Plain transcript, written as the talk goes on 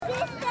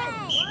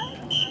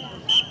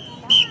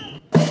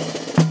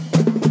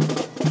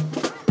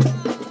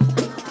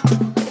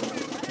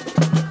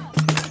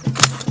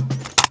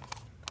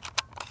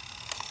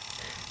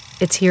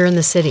It's here in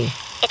the city.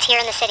 It's here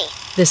in the city.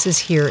 This is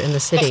Here in the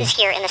City. This is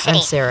Here in the City.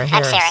 I'm Sarah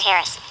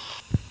Harris.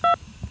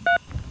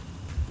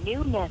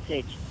 New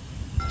message.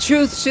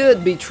 Truth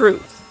should be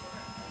truth,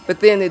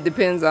 but then it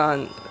depends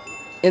on,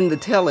 in the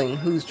telling,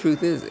 whose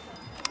truth is it?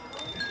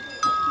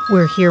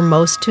 We're here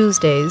most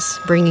Tuesdays,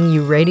 bringing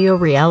you radio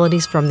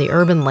realities from the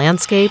urban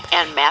landscape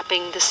and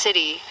mapping the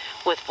city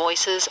with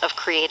voices of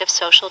creative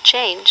social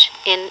change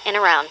in and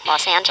around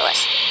Los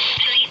Angeles.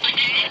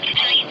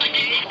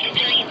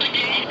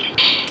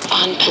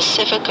 On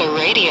Pacifica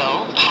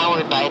Radio,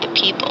 powered by the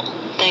people,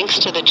 thanks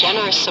to the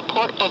generous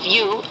support of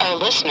you, our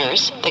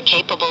listeners, the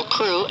capable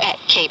crew at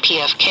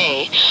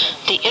KPFK,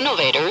 the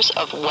innovators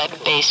of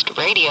web-based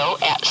radio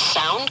at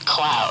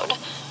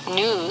SoundCloud,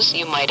 news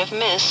you might have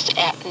missed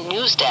at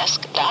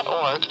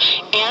newsdesk.org,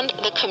 and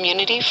the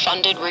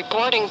community-funded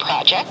reporting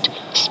project,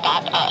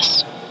 Spot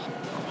Us.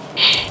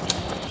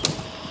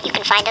 You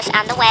can find us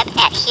on the web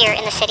at Here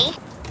in the City.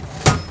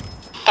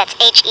 That's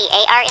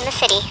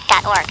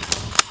HEARinthecity.org.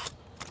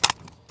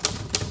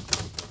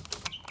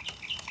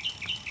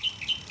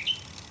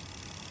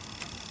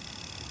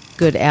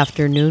 Good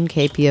afternoon,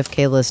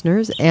 KPFK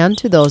listeners, and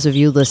to those of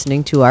you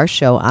listening to our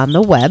show on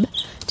the web.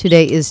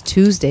 Today is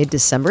Tuesday,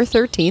 December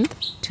 13th,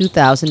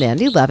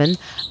 2011.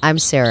 I'm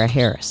Sarah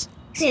Harris.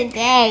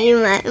 Today,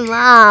 my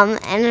mom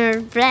and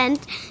her friend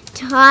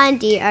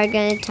Tondi are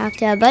going to talk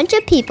to a bunch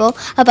of people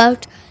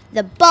about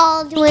the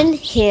Baldwin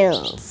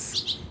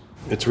Hills.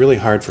 It's really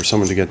hard for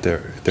someone to get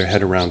their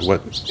head around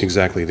what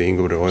exactly the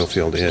Inglewood oil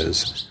field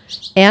is.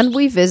 And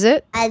we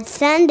visit. On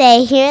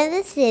Sunday, Here in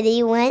the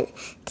City went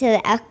to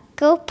the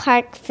Echo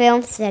Park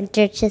Film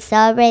Center to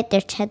celebrate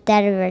their 10th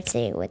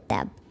anniversary with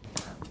them.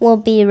 We'll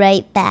be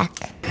right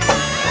back.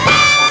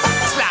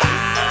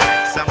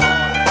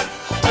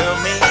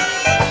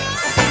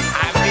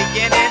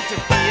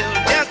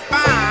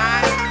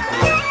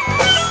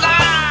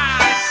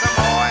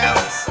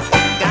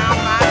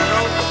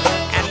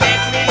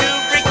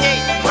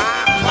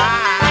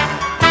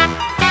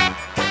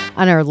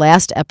 On our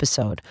last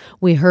episode,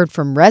 we heard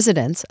from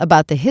residents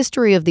about the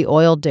history of the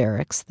oil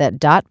derricks that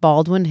dot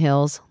Baldwin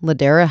Hills,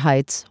 Ladera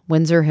Heights,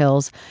 Windsor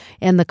Hills,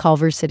 and the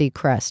Culver City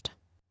crest.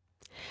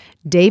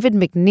 David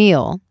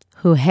McNeil,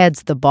 who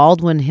heads the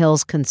Baldwin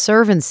Hills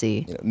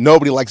Conservancy.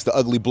 Nobody likes the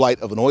ugly blight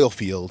of an oil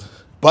field,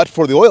 but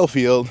for the oil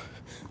field,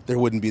 there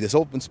wouldn't be this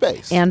open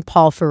space. And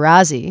Paul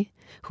Ferrazzi,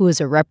 who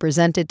is a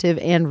representative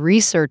and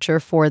researcher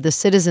for the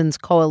Citizens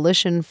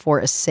Coalition for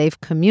a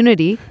Safe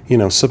Community. You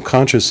know,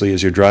 subconsciously,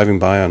 as you're driving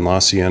by on La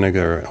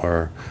Cienega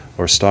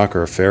or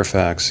Stalker or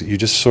Fairfax, you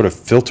just sort of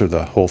filter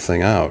the whole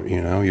thing out,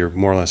 you know. You're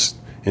more or less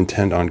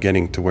intent on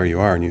getting to where you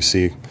are, and you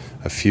see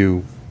a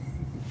few,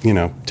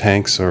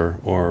 tanks or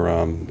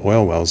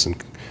oil wells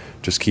and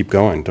just keep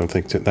going. Don't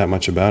think that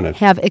much about it.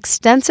 Have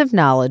extensive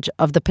knowledge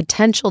of the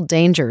potential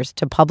dangers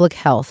to public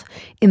health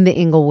in the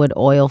Inglewood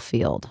oil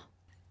field.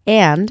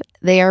 And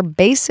they are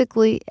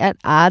basically at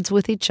odds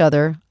with each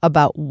other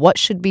about what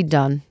should be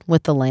done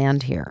with the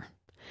land here.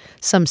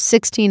 Some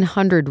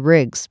 1,600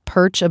 rigs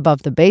perch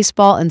above the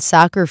baseball and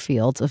soccer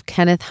fields of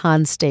Kenneth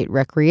Hahn State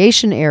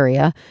Recreation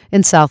Area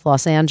in South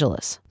Los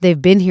Angeles.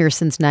 They've been here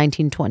since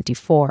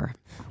 1924.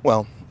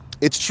 Well,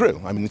 it's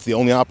true. I mean, it's the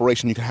only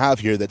operation you can have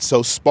here that's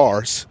so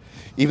sparse,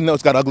 even though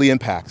it's got ugly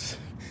impacts.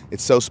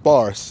 It's so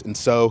sparse and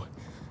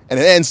it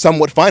ends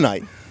somewhat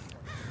finite.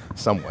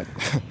 Somewhat.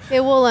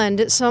 It will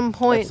end at some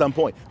point. At some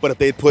point. But if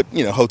they'd put,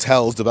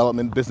 hotels,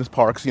 development, business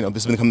parks, this is going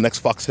to become the next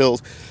Fox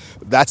Hills,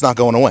 that's not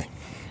going away.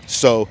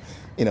 So,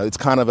 it's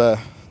kind of a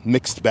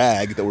mixed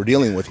bag that we're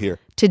dealing with here.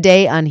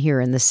 Today on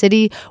Here in the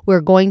City, we're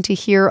going to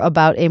hear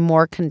about a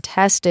more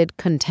contested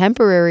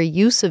contemporary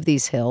use of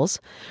these hills,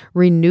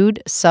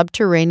 renewed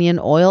subterranean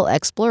oil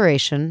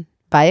exploration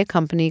by a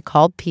company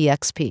called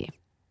PXP.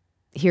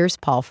 Here's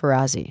Paul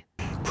Ferrazzi.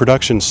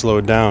 Production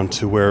slowed down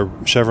to where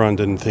Chevron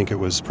didn't think it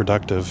was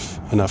productive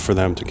enough for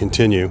them to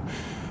continue.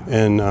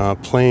 And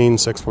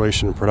Plains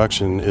Exploration and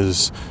Production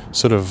is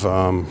sort of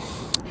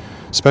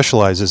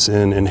specializes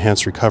in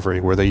enhanced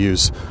recovery, where they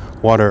use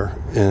water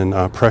and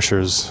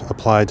pressures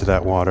applied to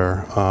that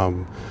water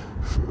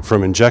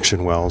from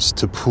injection wells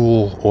to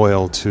pool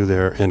oil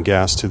and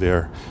gas to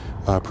their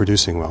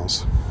producing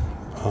wells.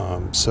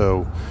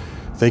 So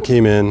they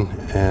came in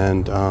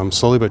and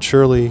slowly but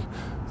surely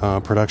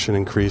production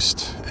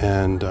increased,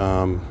 and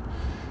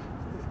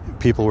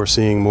people were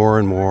seeing more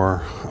and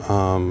more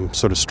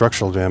sort of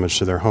structural damage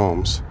to their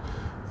homes.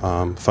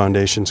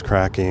 Foundations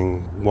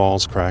cracking,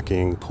 walls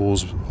cracking,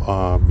 pools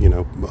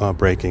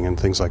breaking, and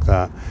things like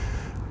that,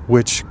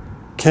 which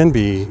can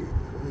be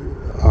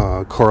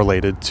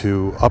correlated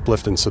to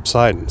uplift and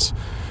subsidence.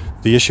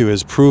 The issue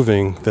is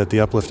proving that the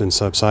uplift and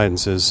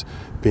subsidence is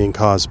being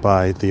caused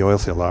by the oil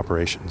field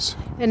operations.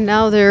 And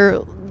now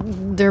they're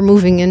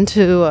moving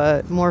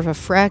into more of a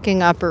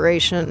fracking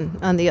operation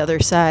on the other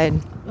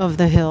side of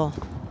the hill.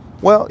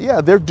 Well,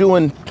 yeah, they're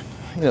doing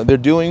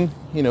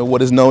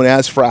what is known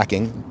as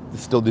fracking.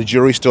 Still, the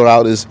jury's still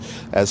out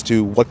as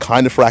to what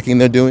kind of fracking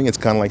they're doing. It's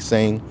kind of like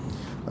saying,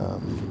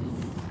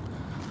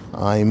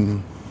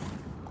 I'm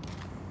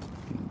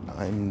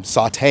I'm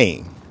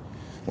sautéing.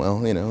 Well,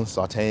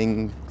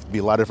 sautéing could be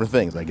a lot of different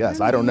things, I guess.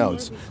 I don't know.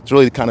 It's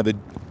really kind of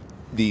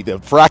the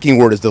fracking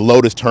word is the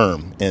loadest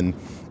term. And,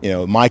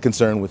 my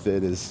concern with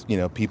it is,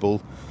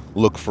 people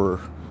look for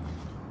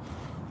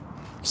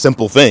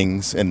simple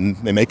things and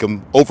they make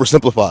them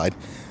oversimplified.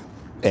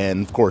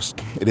 And, of course,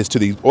 it is to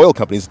the oil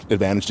companies'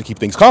 advantage to keep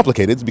things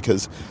complicated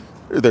because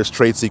there's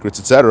trade secrets,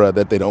 et cetera,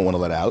 that they don't want to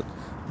let out.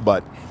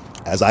 But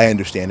as I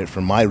understand it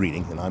from my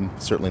reading, and I'm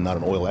certainly not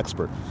an oil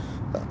expert,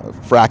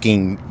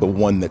 fracking, the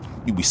one that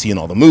we see in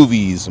all the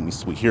movies and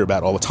we hear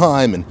about all the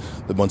time, and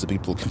the ones that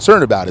people are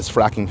concerned about, is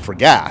fracking for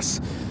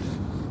gas,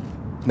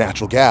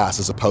 natural gas,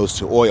 as opposed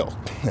to oil.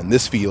 And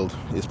this field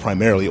is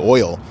primarily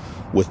oil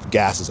with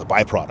gas as a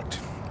byproduct.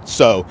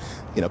 So,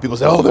 people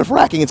say, oh, they're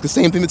fracking. It's the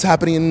same thing that's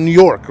happening in New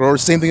York or the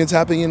same thing that's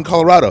happening in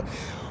Colorado.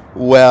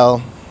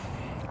 Well,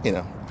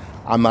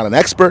 I'm not an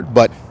expert,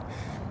 but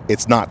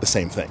it's not the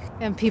same thing.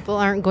 And people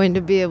aren't going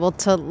to be able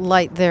to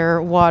light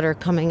their water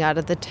coming out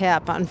of the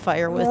tap on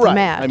fire with a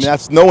match. I mean,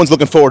 no one's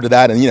looking forward to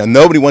that, and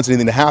nobody wants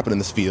anything to happen in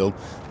this field.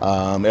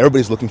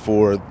 Everybody's looking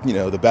for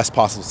the best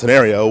possible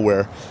scenario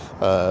where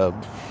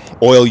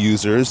oil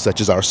users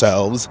such as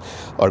ourselves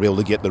are able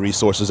to get the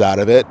resources out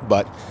of it.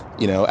 But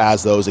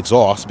as those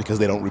exhaust because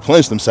they don't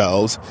replenish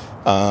themselves,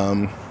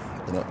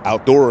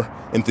 outdoor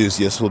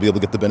enthusiasts will be able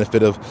to get the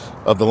benefit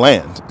of the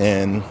land,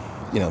 and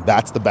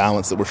that's the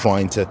balance that we're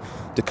trying to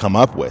come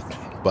up with.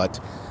 But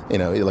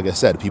like I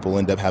said, people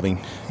end up having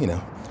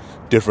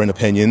different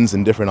opinions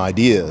and different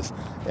ideas,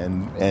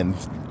 and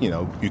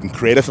you can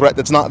create a threat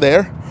that's not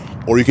there,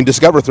 or you can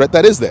discover a threat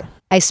that is there.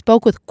 I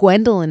spoke with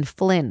Gwendolyn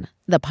Flynn,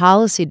 the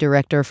policy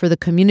director for the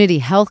Community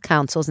Health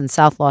Councils in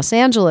South Los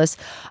Angeles,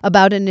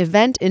 about an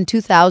event in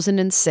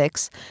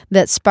 2006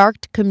 that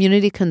sparked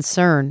community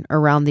concern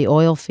around the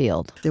oil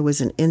field. There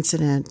was an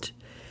incident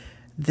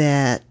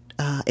that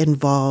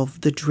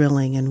involved the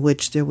drilling in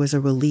which there was a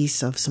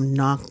release of some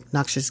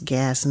noxious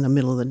gas in the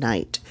middle of the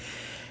night.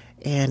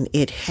 And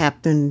it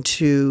happened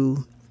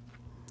to...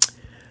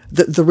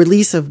 The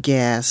release of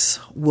gas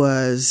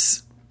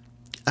was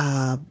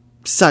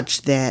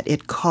such that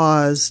it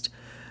caused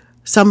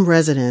some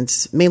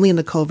residents, mainly in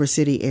the Culver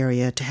City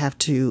area, to have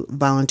to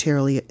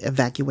voluntarily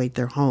evacuate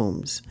their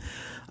homes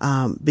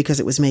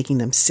because it was making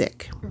them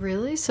sick.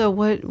 Really? So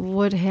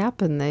what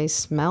happened? They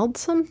smelled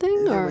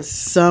something? There was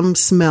some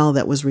smell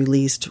that was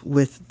released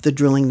with the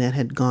drilling that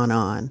had gone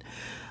on,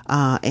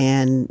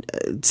 and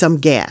some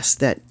gas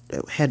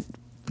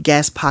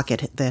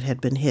pocket that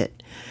had been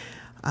hit.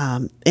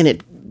 And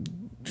it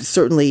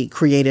certainly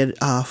created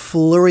a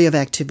flurry of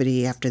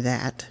activity after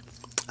that,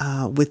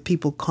 with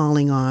people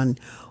calling on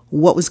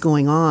what was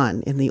going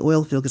on in the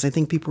oil field, because I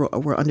think people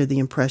were under the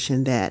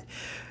impression that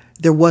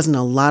there wasn't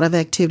a lot of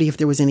activity, if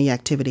there was any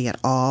activity at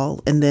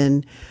all. And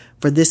then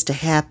for this to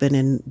happen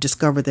and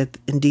discover that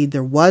indeed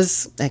there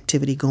was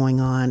activity going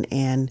on,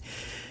 and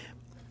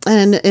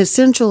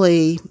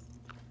essentially,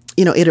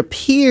 it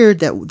appeared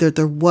that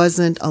there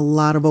wasn't a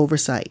lot of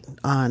oversight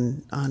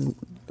on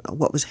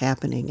what was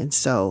happening. And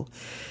so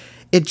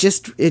it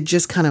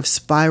just kind of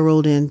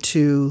spiraled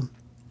into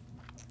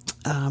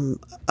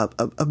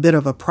a bit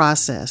of a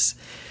process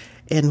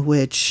in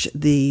which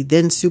the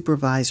then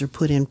supervisor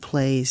put in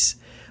place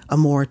a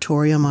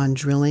moratorium on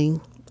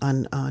drilling,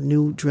 on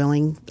new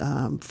drilling,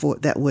 for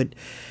that would,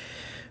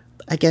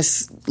 I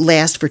guess,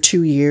 last for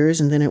 2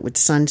 years, and then it would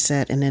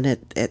sunset. And then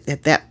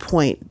at that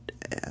point,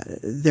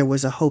 there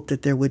was a hope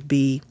that there would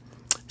be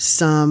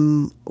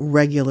some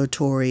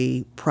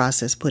regulatory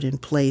process put in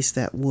place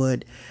that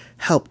would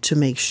help to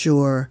make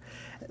sure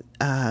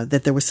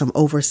that there was some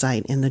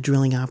oversight in the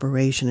drilling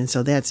operation. And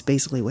so that's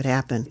basically what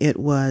happened. It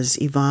was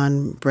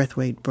Yvonne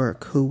Brathwaite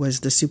Burke who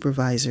was the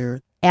supervisor.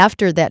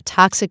 After that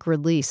toxic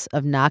release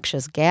of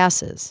noxious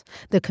gases,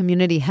 the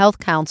community health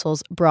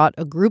councils brought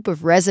a group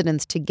of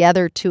residents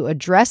together to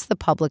address the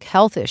public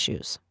health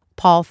issues.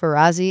 Paul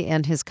Ferrazzi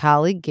and his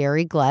colleague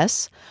Gary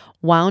Gless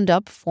wound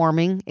up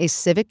forming a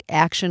civic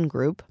action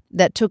group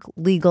that took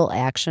legal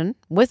action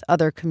with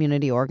other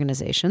community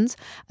organizations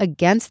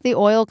against the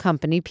oil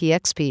company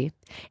PXP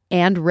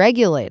and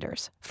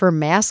regulators for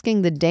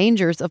masking the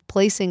dangers of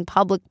placing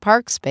public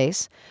park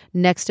space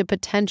next to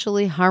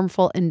potentially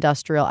harmful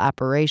industrial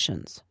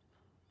operations.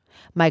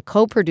 My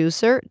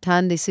co-producer,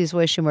 Tandy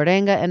Sizwe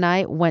Shimurenga, and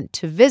I went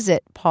to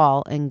visit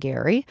Paul and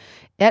Gary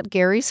at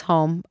Gary's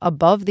home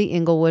above the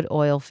Inglewood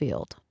oil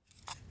field.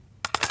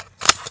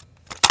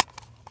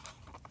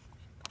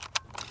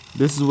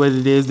 This is what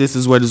it is. This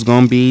is what it's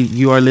going to be.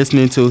 You are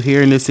listening to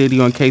Here in the City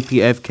on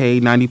KPFK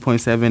 90.7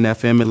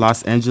 FM in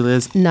Los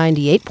Angeles,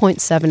 98.7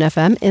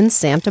 FM in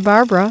Santa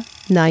Barbara,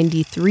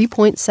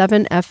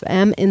 93.7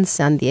 FM in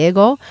San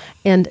Diego,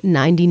 and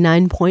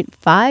 99.5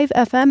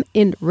 FM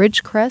in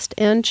Ridgecrest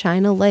and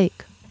China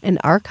Lake. An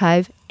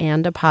archive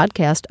and a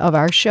podcast of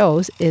our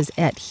shows is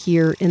at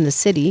Here in the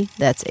City,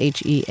 that's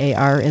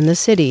HEAR in the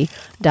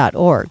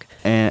city.org.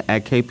 And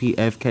at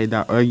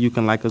kpfk.org, you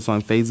can like us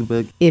on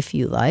Facebook, if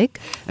you like,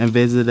 and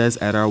visit us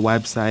at our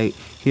website,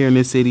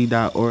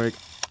 hereInTheCity.org.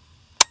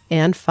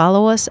 And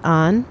follow us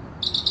on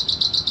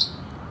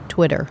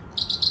Twitter.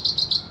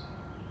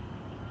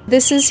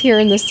 This is Here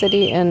in the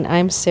City, and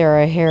I'm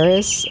Sarah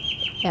Harris,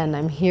 and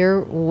I'm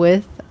here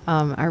with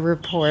our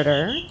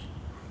reporter,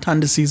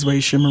 Tandasizwe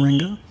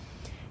Shimaringa,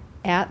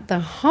 at the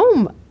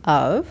home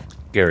of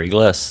Gary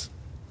Gless,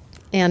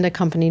 and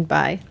accompanied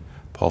by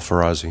Paul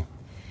Farazi.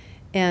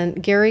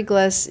 And Gary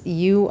Gless,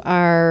 you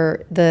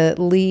are the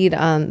lead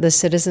on the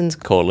Citizens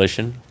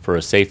Coalition for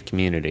a Safe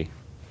Community.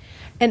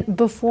 And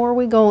before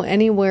we go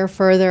anywhere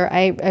further,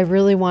 I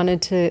really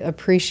wanted to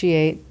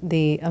appreciate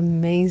the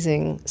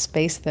amazing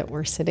space that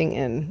we're sitting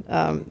in.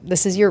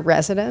 This is your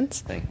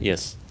residence?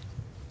 Yes.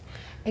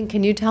 And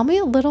can you tell me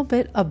a little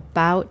bit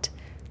about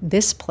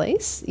this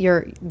place,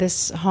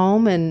 this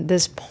home and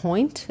this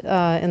point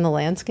in the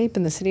landscape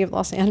in the city of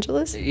Los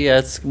Angeles? Yeah,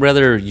 it's a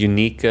rather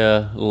unique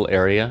little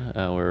area.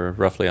 We're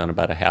roughly on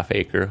about a half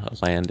acre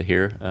of land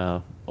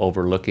here,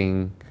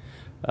 overlooking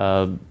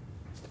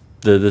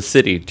the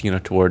city,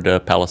 toward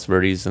Palos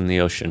Verdes and the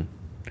ocean.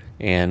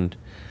 And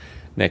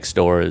next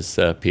door is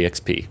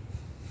PXP.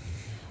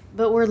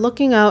 But we're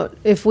looking out,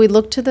 if we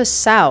look to the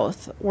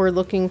south, we're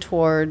looking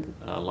toward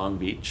Long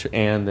Beach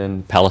and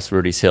then Palos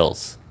Verdes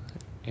Hills.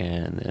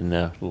 And then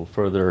a little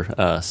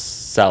further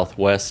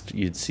southwest,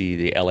 you'd see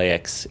the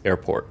LAX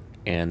airport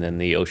and then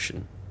the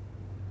ocean.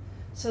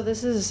 So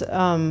this is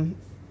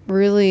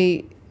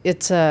really,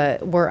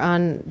 we're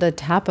on the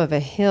top of a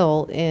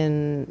hill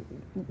in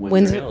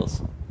Windsor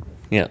Hills.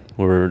 Yeah,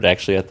 we're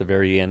actually at the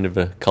very end of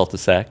a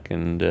cul-de-sac,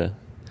 and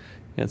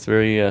it's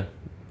very, I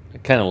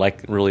kind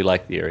of really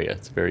like the area.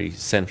 It's very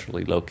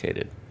centrally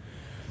located.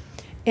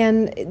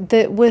 And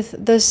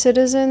with the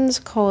Citizens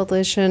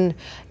Coalition,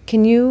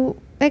 can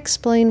you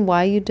explain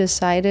why you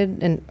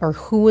decided or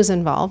who was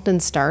involved in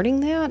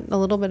starting that? A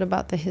little bit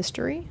about the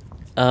history?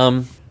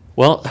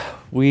 Well,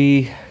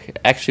 we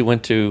actually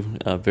went to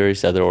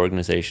various other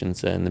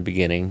organizations in the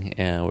beginning,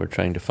 and we're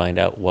trying to find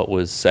out what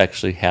was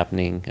actually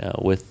happening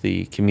with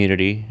the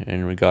community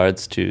in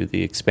regards to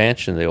the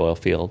expansion of the oil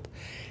field.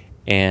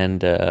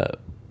 And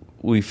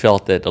we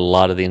felt that a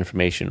lot of the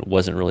information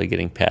wasn't really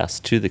getting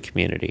passed to the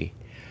community.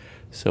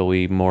 So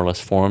we more or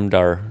less formed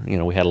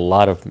we had a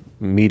lot of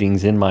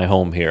meetings in my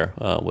home here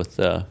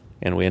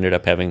and we ended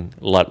up having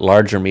a lot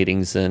larger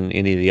meetings than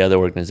any of the other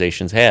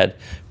organizations had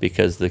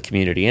because of the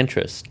community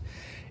interest.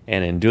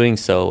 And in doing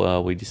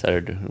so, we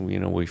decided,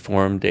 we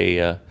formed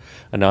a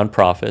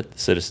nonprofit, the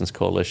Citizens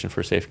Coalition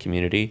for a Safe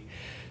Community,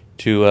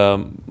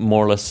 to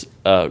more or less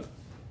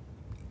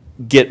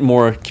get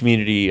more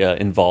community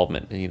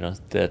involvement,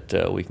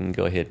 that we can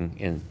go ahead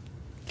and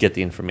get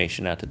the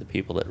information out to the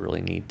people that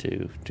really need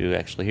to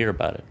actually hear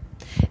about it.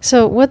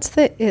 So what's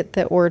it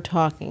that we're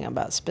talking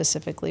about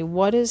specifically?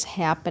 What is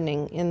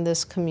happening in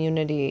this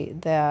community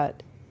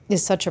that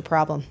is such a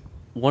problem?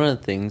 One of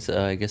the things,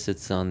 I guess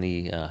it's on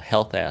the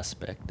health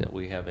aspect, that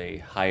we have a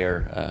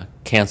higher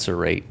cancer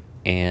rate.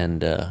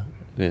 And,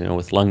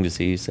 with lung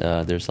disease,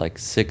 there's like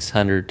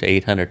 600 to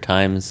 800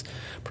 times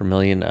per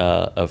million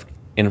of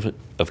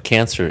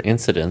cancer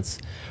incidents,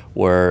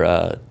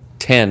 where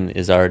 10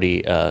 is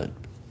already a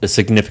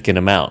significant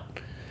amount.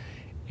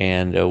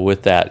 And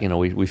with that,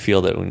 we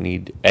feel that we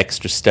need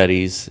extra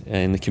studies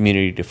in the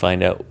community to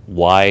find out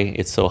why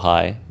it's so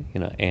high,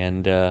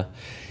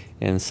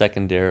 and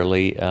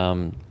secondarily,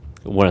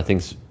 one of the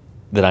things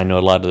that I know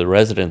a lot of the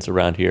residents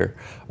around here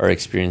are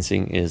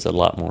experiencing is a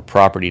lot more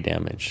property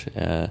damage.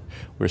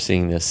 We're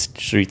seeing the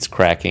streets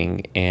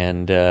cracking,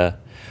 and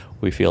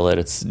we feel that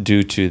it's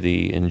due to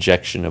the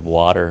injection of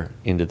water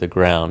into the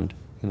ground.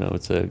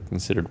 It's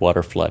considered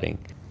water flooding.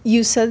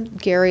 You said,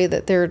 Gary,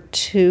 that there are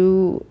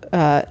two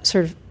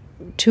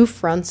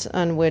fronts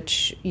on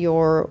which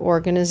your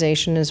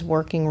organization is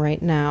working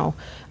right now.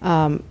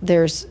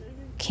 There's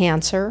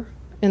cancer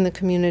in the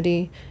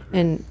community,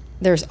 and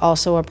there's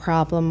also a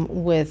problem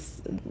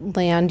with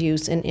land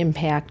use and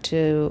impact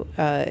to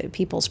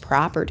people's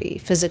property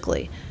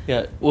physically.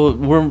 Yeah, well,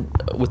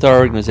 with our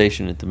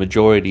organization, the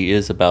majority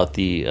is about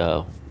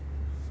the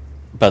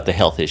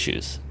health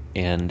issues.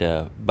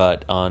 And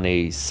but on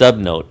a sub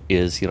note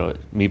is,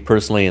 me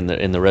personally and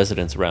the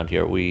residents around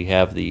here, we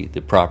have the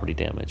property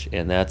damage,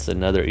 and that's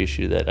another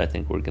issue that I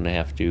think we're going to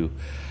have to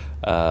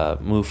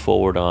move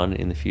forward on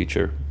in the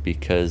future,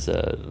 because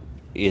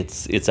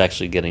it's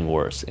actually getting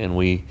worse, and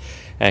we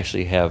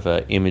actually have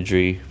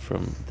imagery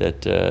from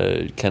that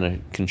kind of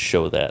can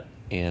show that,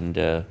 and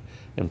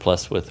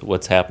plus with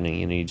what's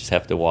happening, you just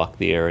have to walk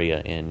the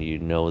area, and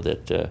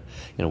that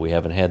we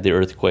haven't had the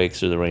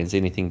earthquakes or the rains,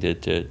 anything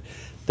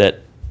that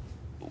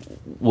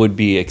would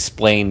be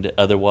explained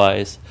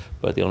otherwise,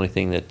 but the only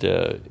thing that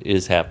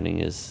is happening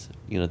is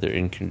their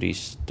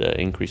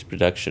increased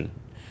production,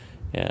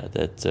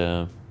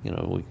 that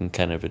we can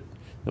kind of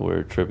we're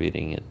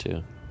attributing it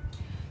to.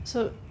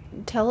 So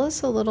tell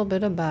us a little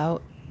bit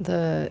about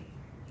the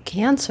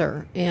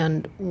cancer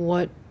and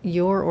what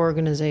your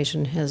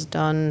organization has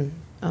done,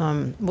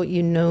 what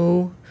you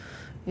know,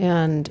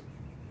 and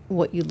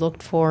what you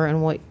looked for,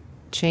 and what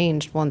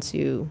changed once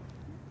you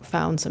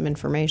found some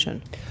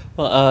information.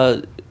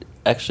 Well,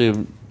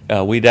 actually,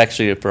 We'd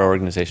actually, for our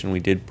organization, we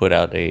did put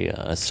out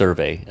a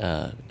survey,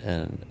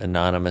 an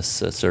anonymous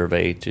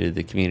survey to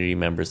the community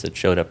members that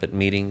showed up at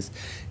meetings,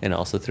 and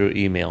also through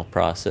email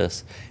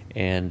process.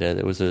 And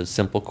there was a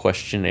simple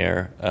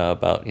questionnaire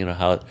about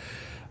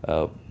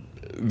how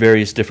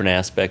various different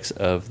aspects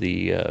of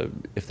the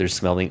if they're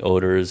smelling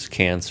odors,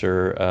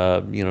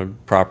 cancer,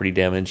 property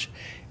damage.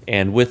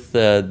 And with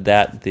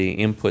the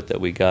input that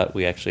we got,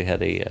 we actually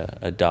had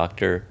a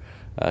doctor,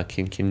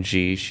 Kim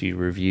Ji. She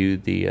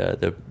reviewed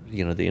the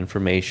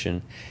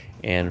information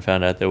and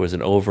found out there was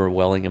an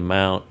overwhelming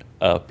amount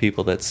of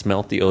people that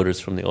smelt the odors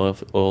from the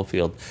oil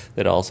field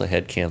that also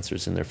had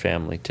cancers in their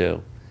family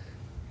too.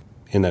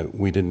 In that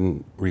we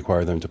didn't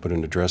require them to put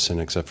an address in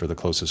except for the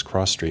closest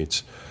cross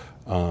streets.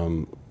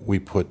 We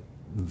put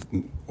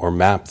or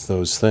mapped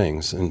those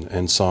things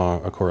and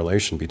saw a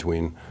correlation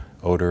between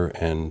odor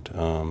and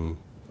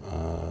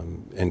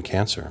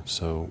cancer.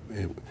 So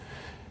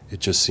it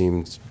just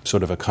seemed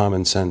sort of a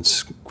common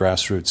sense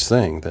grassroots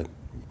thing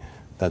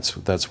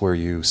that's where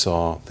you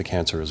saw the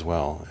cancer as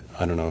well.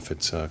 I don't know if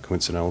it's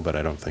coincidental, but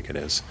I don't think it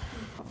is.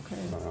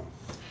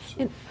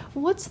 And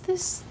what's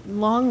this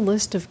long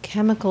list of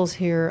chemicals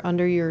here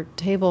under your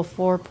table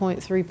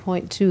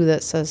 4.3.2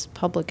 that says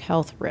public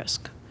health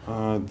risk?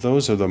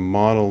 Those are the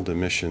modeled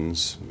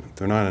emissions.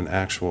 They're not an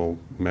actual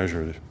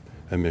measured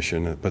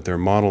emission, but they're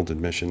modeled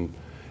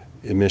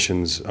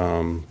emissions.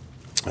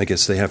 I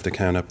guess they have to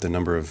count up the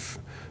number of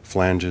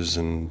flanges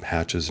and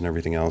hatches and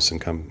everything else and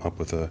come up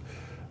with a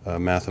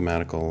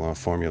mathematical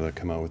formula to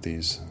come out with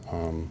these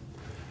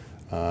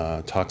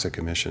toxic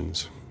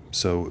emissions.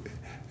 So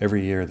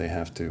every year they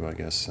have to, I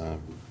guess,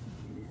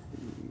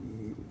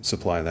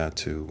 supply that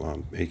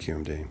to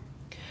AQMD.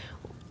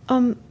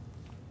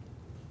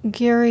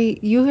 Gary,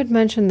 you had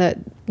mentioned that,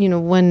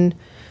 when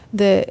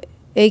the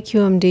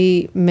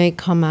AQMD may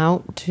come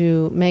out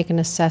to make an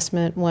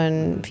assessment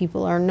when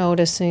people are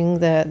noticing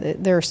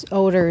that there's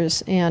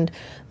odors, and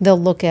they'll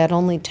look at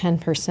only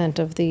 10%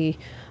 of the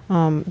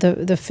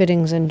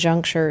fittings and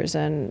junctures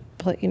and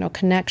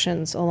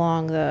connections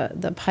along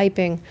the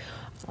piping,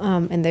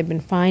 and they've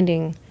been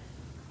finding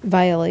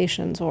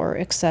violations or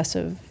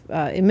excessive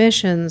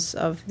emissions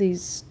of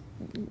these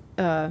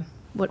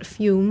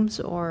fumes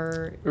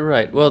or...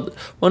 Right. Well,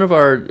 one of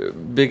our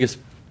biggest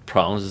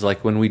problems is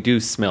like when we do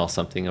smell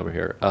something over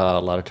here, a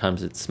lot of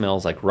times it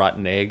smells like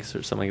rotten eggs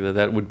or something like that.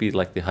 That would be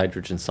like the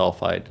hydrogen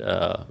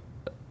sulfide,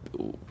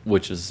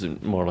 which is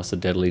more or less a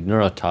deadly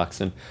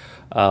neurotoxin.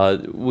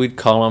 We'd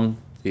call them,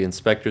 the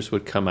inspectors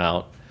would come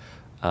out.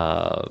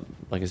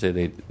 Like I say,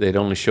 they'd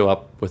only show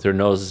up with their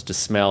noses to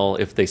smell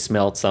if they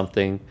smelled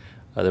something.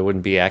 There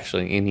wouldn't be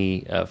actually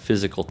any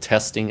physical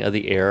testing of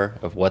the air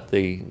of what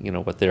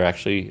they're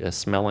actually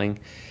smelling,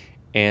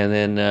 and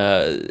then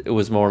it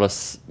was more or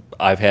less.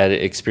 I've had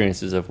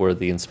experiences of where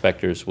the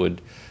inspectors would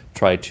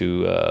try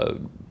to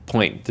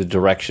point the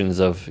directions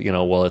of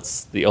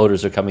it's the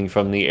odors are coming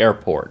from the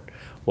airport.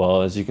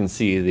 Well, as you can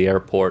see, the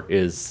airport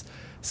is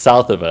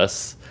south of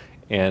us,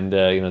 and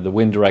the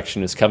wind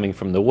direction is coming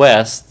from the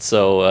west.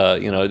 So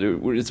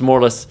it's more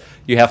or less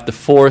you have to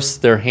force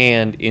their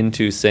hand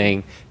into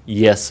saying,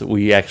 yes,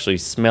 we actually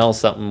smell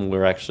something.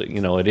 We're actually,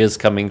 it is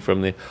coming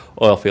from the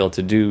oil field,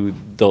 to do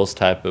those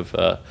type of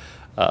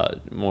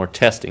more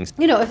testings.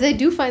 If they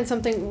do find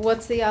something,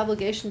 what's the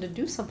obligation to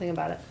do something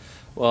about it?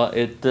 Well,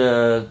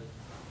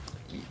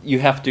 you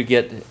have to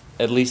get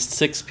at least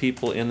 6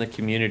 people in the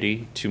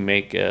community to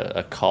make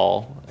a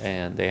call,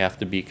 and they have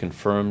to be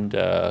confirmed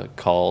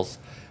calls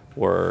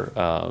or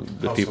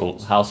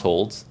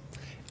households.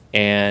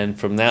 And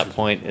from that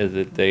point,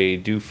 that they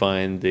do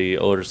find the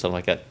odor, something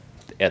like that,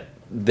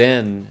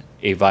 then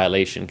a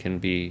violation can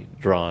be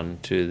drawn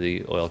to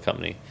the oil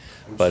company.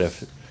 But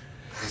if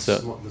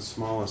the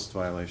smallest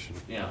violation,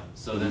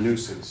 so the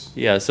nuisance,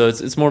 so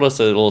it's more or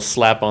less a little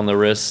slap on the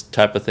wrist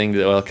type of thing.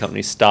 The oil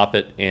companies stop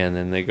it, and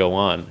then they go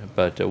on.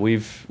 But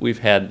we've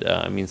had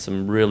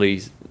some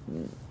really,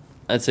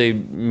 I'd say,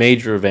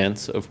 major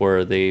events of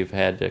where they've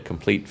had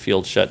complete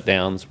field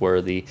shutdowns,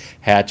 where the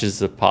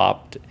hatches have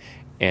popped,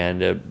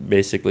 and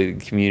basically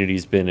the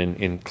community's been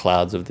in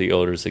clouds of the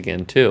odors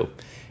again too,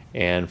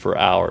 and for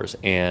hours.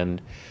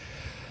 And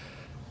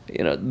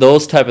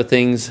those type of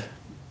things,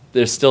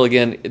 there's still,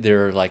 again,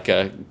 they're like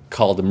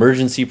called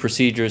emergency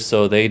procedures,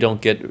 so they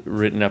don't get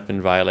written up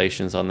in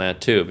violations on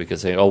that too,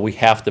 because we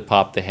have to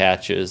pop the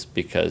hatches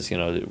because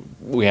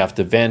we have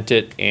to vent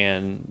it,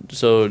 and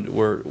so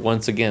we're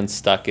once again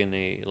stuck in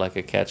a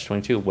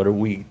catch-22. What are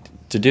we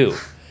to do?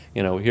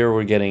 Here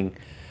we're getting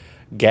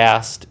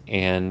gassed,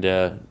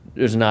 and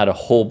there's not a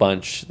whole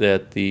bunch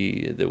that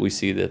we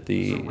see that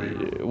the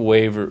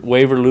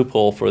waiver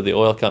loophole for the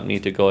oil company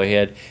to go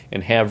ahead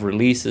and have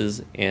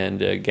releases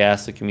and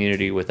gas the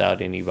community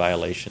without any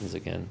violations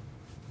again.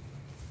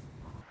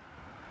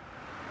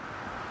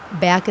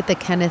 Back at the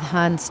Kenneth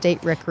Hahn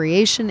State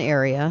Recreation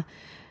Area,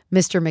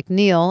 Mr.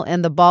 McNeil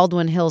and the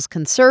Baldwin Hills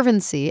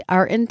Conservancy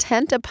are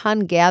intent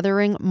upon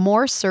gathering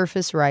more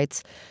surface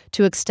rights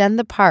to extend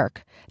the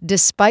park,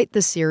 despite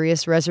the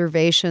serious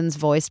reservations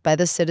voiced by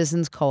the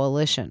Citizens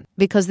Coalition,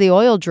 because the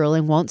oil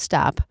drilling won't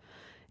stop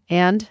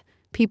And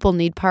people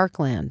need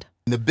parkland.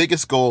 The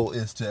biggest goal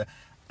is to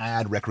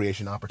add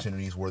recreation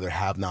opportunities where there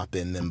have not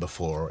been them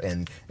before.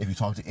 And if you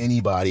talk to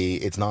anybody,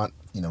 it's not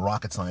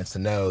rocket science to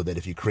know that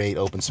if you create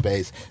open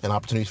space and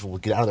opportunities for people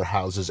to get out of their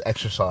houses,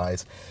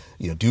 exercise,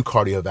 do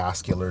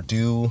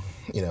cardiovascular,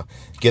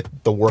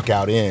 get the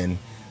workout in,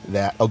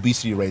 that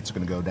obesity rates are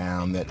going to go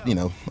down, that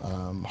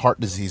heart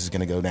disease is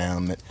going to go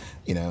down, that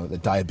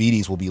that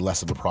diabetes will be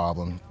less of a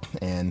problem,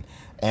 and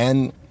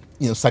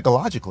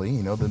psychologically,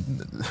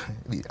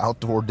 the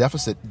outdoor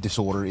deficit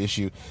disorder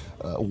issue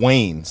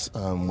wanes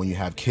when you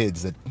have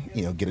kids that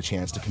get a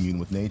chance to commune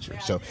with nature.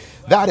 So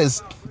that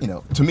is,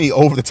 to me,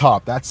 over the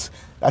top. That's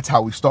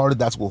how we started.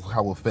 That's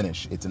how we'll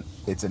finish.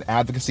 It's an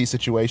advocacy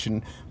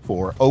situation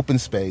for open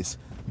space,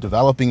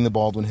 developing the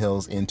Baldwin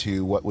Hills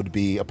into what would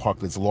be a park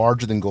that's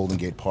larger than Golden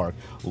Gate Park,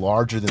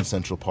 larger than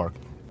Central Park.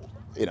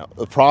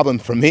 The problem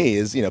for me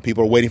is,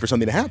 people are waiting for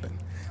something to happen.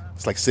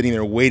 It's like sitting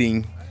there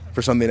waiting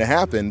for something to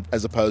happen,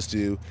 as opposed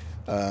to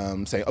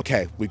saying,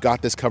 okay, we've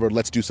got this covered,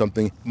 let's do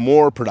something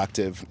more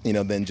productive,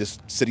 than just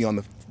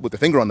sitting with the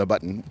finger on the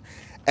button.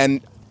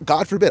 And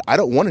God forbid, I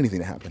don't want anything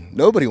to happen.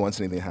 Nobody wants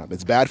anything to happen.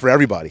 It's bad for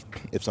everybody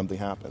if something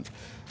happens.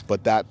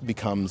 But that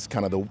becomes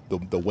kind of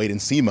the wait and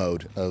see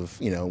mode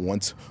of,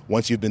 once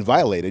you've been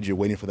violated, you're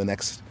waiting for the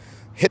next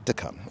hit to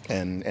come.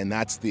 And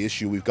that's the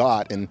issue we've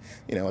got. And,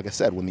 like I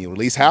said, when the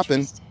release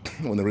happened,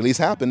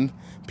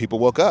 people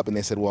woke up and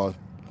they said, well,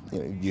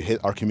 you hit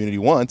our community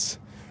once,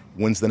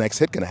 when's the next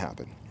hit going to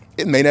happen?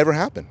 It may never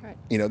happen. Right.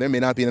 There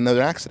may not be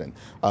another accident.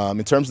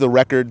 In terms of the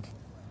record,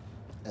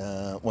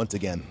 once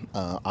again,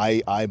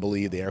 I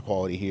believe the air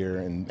quality here,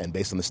 and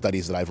based on the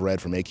studies that I've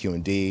read from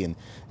AQ&D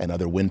and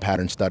other wind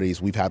pattern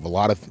studies, we've had a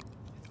lot of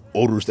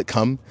odors that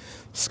come.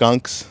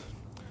 Skunks,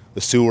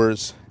 the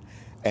sewers,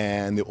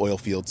 and the oil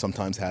field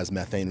sometimes has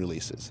methane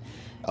releases.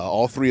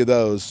 All three of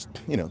those,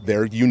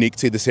 they're unique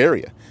to this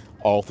area.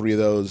 All three of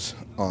those,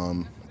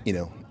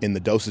 in the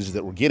dosages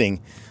that we're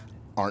getting,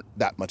 aren't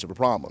that much of a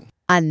problem.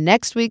 On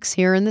next week's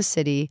Here in the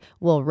City,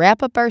 we'll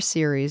wrap up our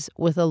series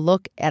with a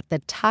look at the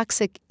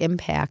toxic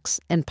impacts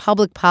and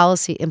public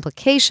policy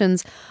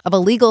implications of a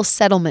legal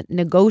settlement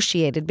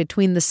negotiated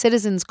between the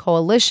Citizens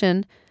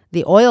Coalition,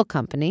 the oil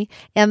company,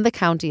 and the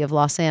County of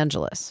Los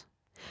Angeles.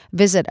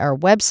 Visit our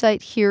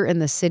website, Here in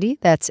the City,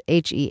 that's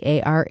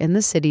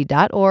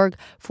HEARinthecity.org,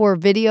 for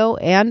video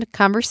and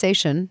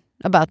conversation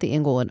about the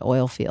Inglewood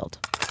oil field.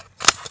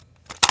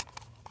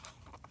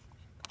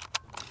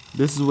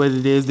 This is what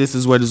it is. This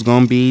is what it's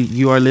going to be.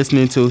 You are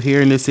listening to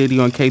Here in the City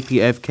on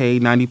KPFK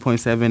 90.7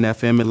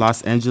 FM in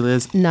Los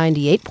Angeles,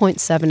 98.7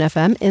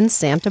 FM in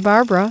Santa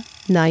Barbara,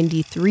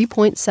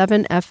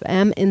 93.7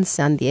 FM in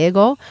San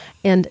Diego,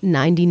 and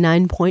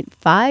 99.5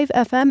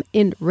 FM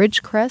in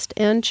Ridgecrest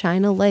and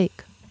China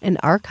Lake. An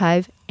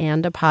archive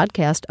and a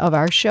podcast of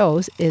our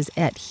shows is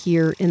at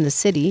Here in the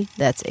City,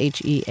 that's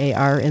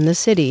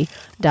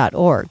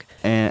HEARinthecity.org.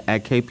 And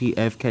at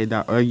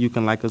kpfk.org, you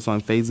can like us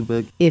on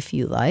Facebook, if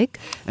you like,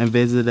 and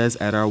visit us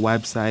at our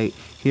website,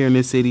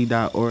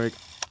 heareinthecity.org.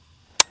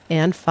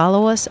 And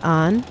follow us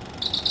on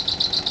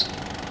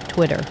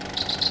Twitter.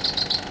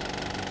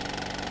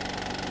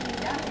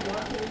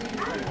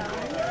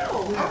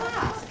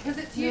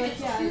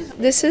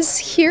 This is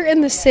Here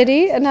in the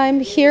City, and I'm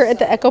here at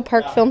the Echo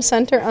Park Film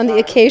Center on the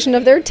occasion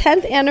of their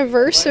 10th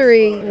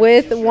anniversary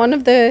with one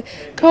of the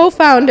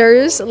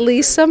co-founders,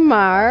 Lisa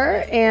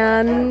Marr,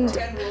 and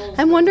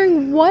I'm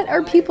wondering, what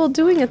are people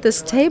doing at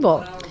this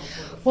table?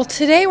 Well,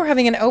 today we're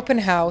having an open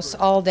house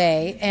all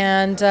day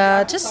and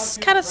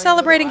just kind of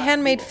celebrating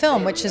handmade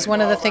film, which is one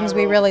of the things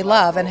we really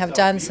love and have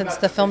done since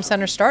the Film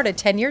Center started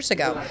 10 years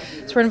ago.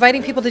 So we're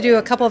inviting people to do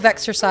a couple of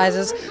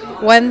exercises.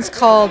 One's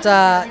called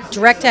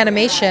direct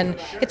animation.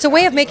 It's a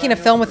way of making a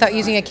film without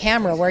using a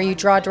camera, where you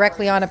draw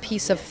directly on a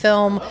piece of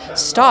film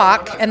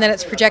stock and then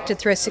it's projected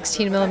through a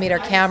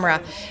 16mm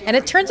camera. And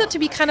it turns out to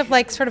be kind of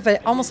like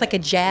almost like a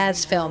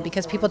jazz film,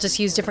 because people just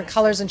use different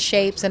colors and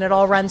shapes and it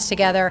all runs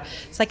together.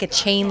 It's like a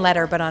chain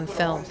letter, but on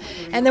film.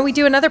 And then we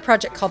do another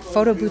project called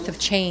Photo Booth of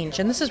Change,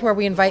 and this is where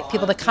we invite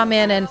people to come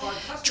in and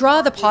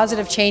draw the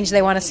positive change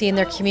they want to see in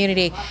their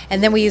community,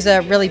 and then we use a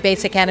really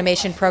basic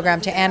animation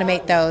program to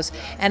animate those.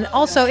 And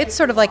also it's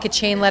sort of like a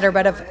chain letter,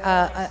 but of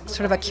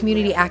sort of a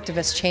community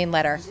activist chain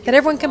letter that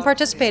everyone can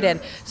participate in.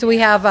 So we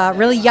have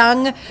really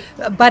young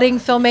budding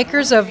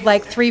filmmakers of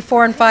like 3,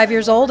 4, and 5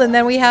 years old, and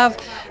then we have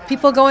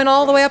people going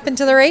all the way up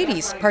into their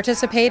 80s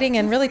participating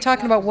and really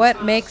talking about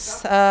what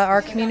makes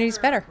our communities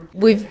better.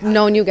 We've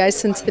known you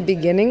guys since the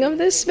beginning of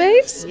this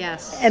space.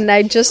 Yes. And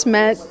I just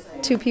met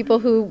two people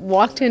who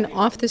walked in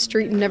off the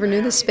street and never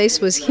knew the space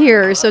was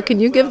here. So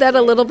can you give that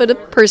a little bit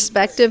of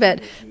perspective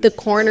at the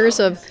corners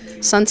of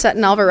Sunset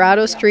and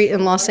Alvarado Street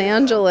in Los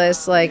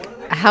Angeles? Like,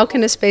 how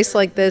can a space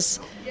like this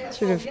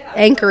sort of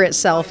anchor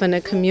itself in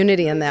a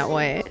community in that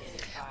way?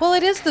 Well,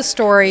 it is the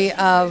story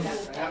of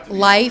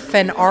life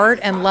and art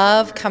and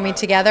love coming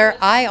together.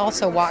 I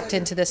also walked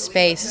into this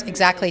space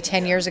exactly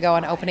 10 years ago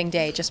on opening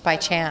day just by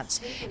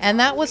chance. And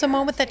that was a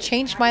moment that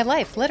changed my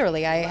life,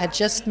 literally. I had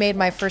just made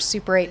my first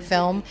Super 8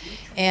 film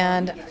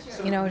and,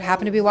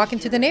 happened to be walking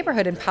through the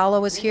neighborhood and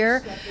Paolo was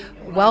here,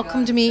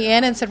 welcomed me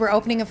in and said, we're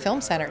opening a film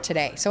center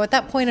today. So at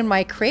that point in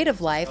my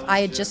creative life,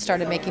 I had just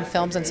started making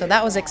films, and so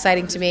that was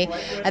exciting to me.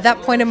 At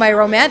that point in my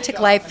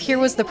romantic life, here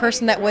was the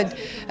person that would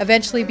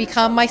eventually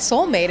become my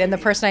soulmate and the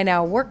person I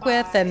now work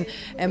with and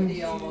am,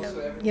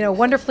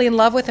 wonderfully in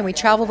love with, and we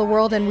travel the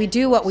world and we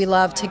do what we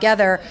love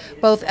together,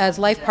 both as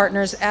life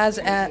partners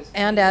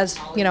and as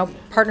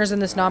partners in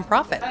this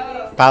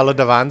nonprofit. Paolo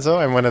Davanzo,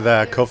 I'm one of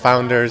the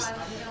co-founders,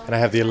 and I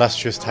have the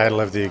illustrious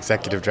title of the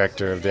executive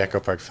director of the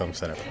Echo Park Film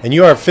Center. And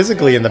you are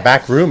physically in the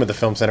back room of the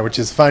film center, which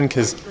is fun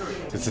because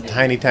it's a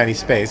tiny, tiny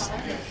space,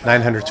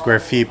 900 square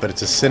feet, but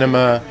it's a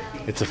cinema,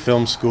 it's a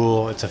film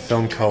school, it's a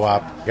film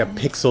co-op. We got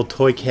Pixel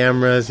toy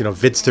cameras,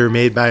 Vidster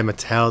made by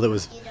Mattel that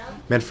was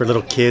meant for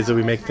little kids that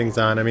we make things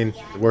on. I mean,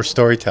 we're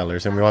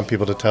storytellers and we want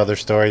people to tell their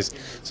stories.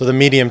 So the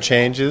medium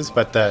changes,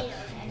 but the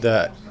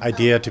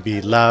idea to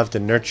be loved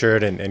and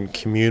nurtured and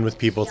commune with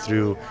people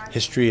through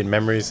history and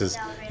memories is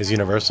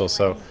universal.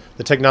 So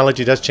the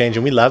technology does change,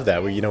 and we love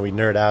that. We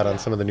nerd out on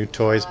some of the new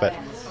toys, but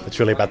it's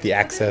really about the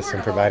access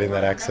and providing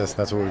that access, and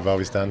that's what we've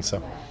always done.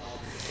 So.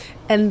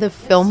 And the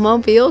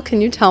Filmmobile,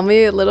 can you tell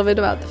me a little bit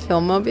about the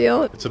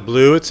Filmmobile?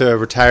 It's a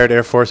retired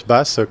Air Force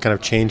bus, so kind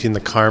of changing the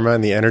karma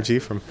and the energy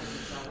from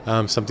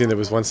something that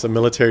was once a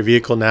military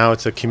vehicle. Now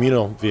it's a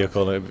communal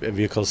vehicle, a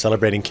vehicle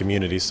celebrating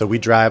communities. So we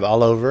drive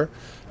all over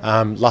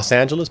Los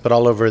Angeles, but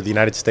all over the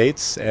United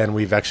States, and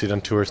we've actually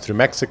done tours through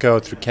Mexico,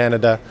 through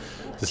Canada.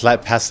 This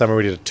past summer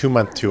we did a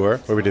 2-month tour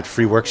where we did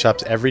free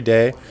workshops every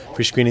day,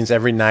 free screenings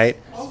every night,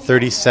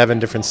 37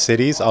 different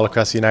cities all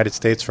across the United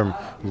States, from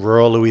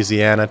rural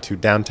Louisiana to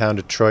downtown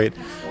Detroit.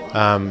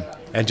 And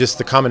just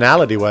the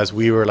commonality was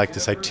we were like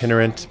this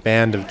itinerant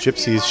band of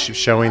gypsies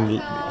showing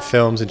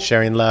films and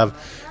sharing love,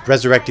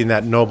 resurrecting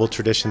that noble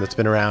tradition that's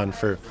been around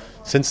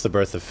since the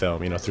birth of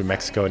film, through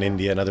Mexico and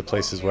India and other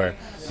places where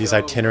these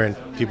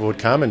itinerant people would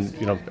come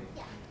and,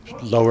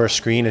 lower a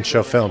screen and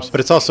show films. But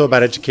it's also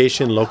about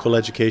education, local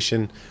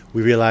education.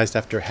 We realized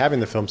after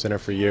having the film center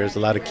for years, a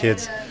lot of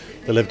kids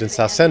that lived in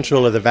South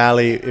Central or the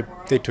Valley,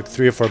 they took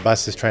 3 or 4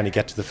 buses trying to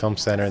get to the film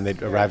center and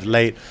they'd arrive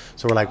late.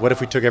 So we're like, what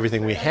if we took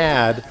everything we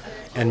had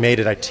and made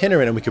it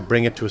itinerant and we could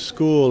bring it to a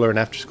school or an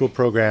after-school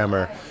program,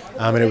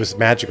 and it was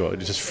magical. It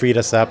just freed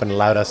us up and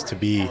allowed us to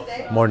be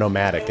more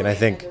nomadic. And I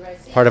think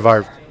part of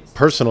our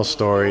personal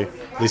story,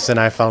 Lisa and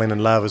I falling in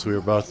love, as we were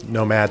both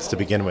nomads to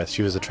begin with.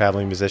 She was a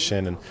traveling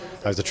musician and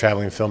I was a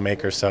traveling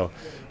filmmaker, so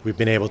we've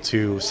been able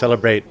to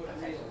celebrate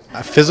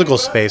a physical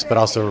space but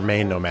also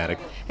remain nomadic.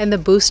 And the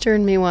booster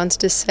in me wants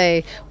to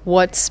say,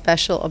 what's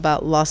special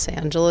about Los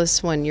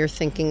Angeles when you're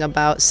thinking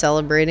about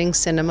celebrating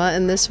cinema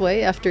in this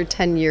way after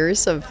 10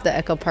 years of the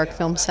Echo Park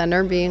Film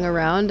Center being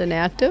around and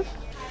active?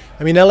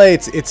 I mean, LA,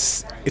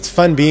 it's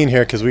fun being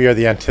here because we are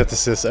the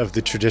antithesis of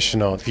the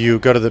traditional. If you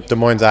go to Des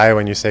Moines, Iowa,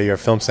 and you say you're a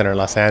film center in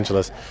Los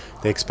Angeles,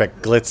 they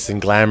expect glitz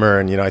and glamour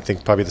and, I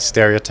think probably the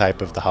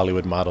stereotype of the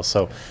Hollywood model.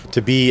 So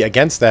to be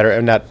against that, or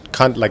not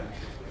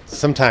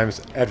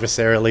sometimes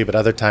adversarially, but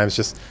other times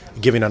just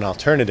giving an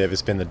alternative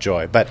has been the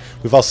joy. But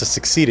we've also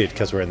succeeded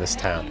because we're in this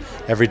town.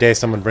 Every day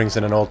someone brings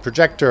in an old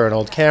projector, an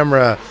old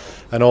camera,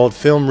 an old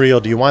film reel.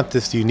 Do you want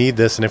this? Do you need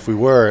this? And if we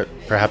were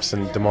perhaps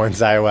in Des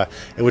Moines, Iowa,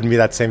 it wouldn't be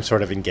that same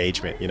sort of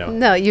engagement,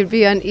 No, you'd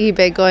be on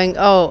eBay going,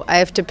 I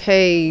have to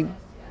pay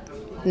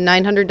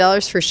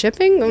 $900 for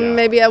shipping? Yeah.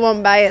 Maybe I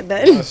won't buy it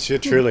then. Yes,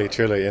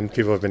 truly. And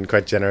people have been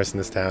quite generous in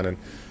this town, and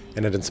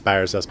it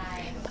inspires us.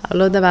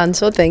 Paolo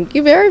Davanzo, thank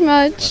you very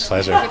much.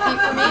 My pleasure.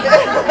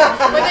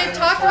 When they've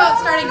talked about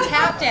starting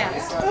tap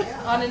dance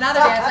on another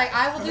day, it's like,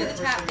 I will do the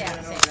tap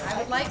dancing. I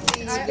would like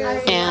to.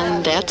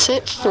 And that's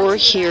it for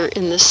Here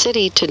in the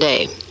City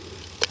today.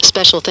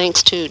 Special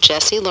thanks to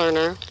Jesse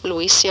Lerner,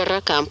 Luis Sierra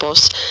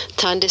Campos,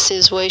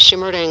 Tandisizwe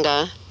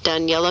Shimarenga,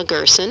 Daniela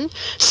Gerson,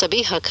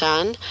 Sabiha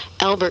Khan,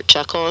 Albert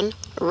Chacon,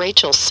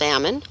 Rachel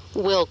Salmon,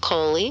 Will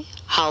Coley,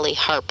 Holly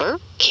Harper,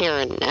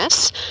 Karen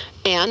Ness,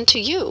 and to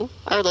you,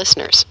 our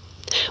listeners.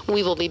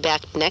 We will be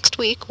back next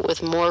week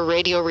with more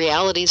radio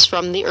realities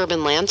from the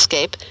urban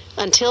landscape.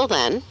 Until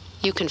then,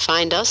 you can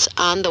find us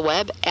on the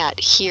web at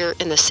Here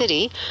in the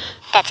City.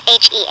 That's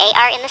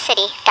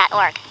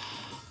HEARinthecity.org.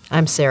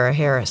 I'm Sarah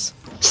Harris.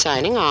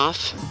 Signing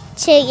off.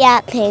 Chit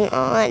yapping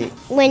on.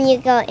 When you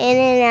go in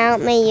and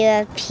out, may you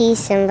have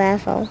peace and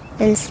level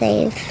and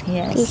safe.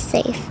 Yes. Be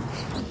safe.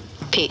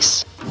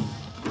 Peace.